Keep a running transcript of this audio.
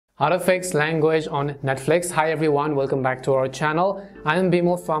How to fix language on Netflix. Hi everyone, welcome back to our channel. I am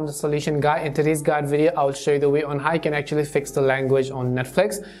Bimo from The Solution Guy. In today's guide video, I will show you the way on how you can actually fix the language on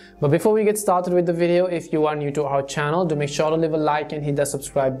Netflix. But before we get started with the video, if you are new to our channel, do make sure to leave a like and hit the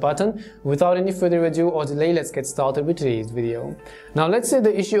subscribe button. Without any further ado or delay, let's get started with today's video. Now let's say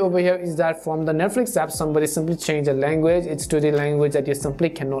the issue over here is that from the Netflix app, somebody simply changed the language. It's to the language that you simply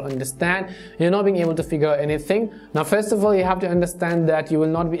cannot understand. You're not being able to figure out anything. Now first of all, you have to understand that you will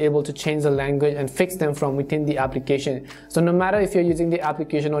not be able to change the language and fix them from within the application. So no matter if you're using the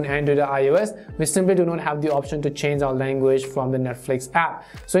application on Android or iOS, we simply do not have the option to change our language from the Netflix app.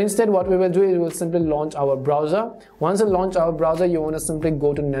 So instead what we will do is we will simply launch our browser. Once you launch our browser, you want to simply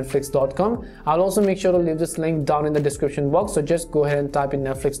go to netflix.com. I'll also make sure to leave this link down in the description box. So just go ahead and type in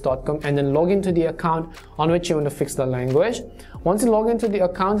netflix.com and then log into the account on which you want to fix the language. Once you log into the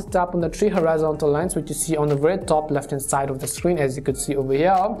account, tap on the three horizontal lines which you see on the very top left hand side of the screen, as you could see over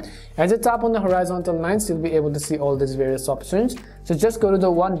here. As you tap on the horizontal lines, you'll be able to see all these various options. So just go to the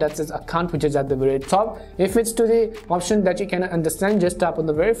one that says account, which is at the very top. If it's to the option that you cannot understand, just tap on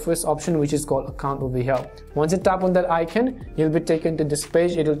the very first option, which is called account over here. Once you tap on that icon, you'll be taken to this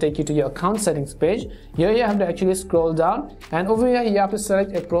page. It will take you to your account settings page. Here you have to actually scroll down, and over here you have to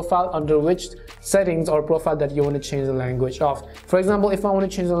select a profile under which settings or profile that you want to change the language of. For example, if I want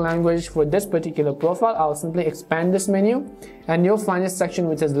to change the language for this particular profile, I'll simply expand this menu and you'll find a section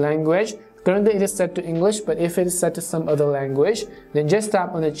which is language. Currently it is set to English, but if it is set to some other language, then just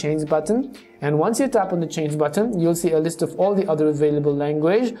tap on the change button. And once you tap on the change button, you'll see a list of all the other available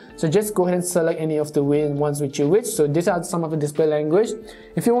language. So just go ahead and select any of the ones which you wish. So these are some of the display language.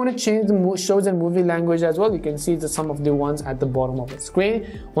 If you want to change the shows and movie language as well, you can see some of the ones at the bottom of the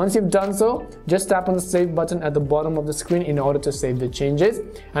screen. Once you've done so, just tap on the save button at the bottom of the screen in order to save the changes.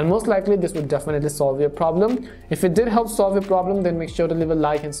 And most likely this would definitely solve your problem. If it did help solve your problem, then make sure to leave a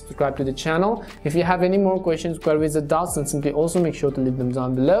like and subscribe to the channel. If you have any more questions, queries or doubts, then simply also make sure to leave them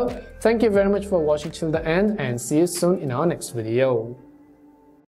down below. Thank you very much for watching till the end, and see you soon in our next video.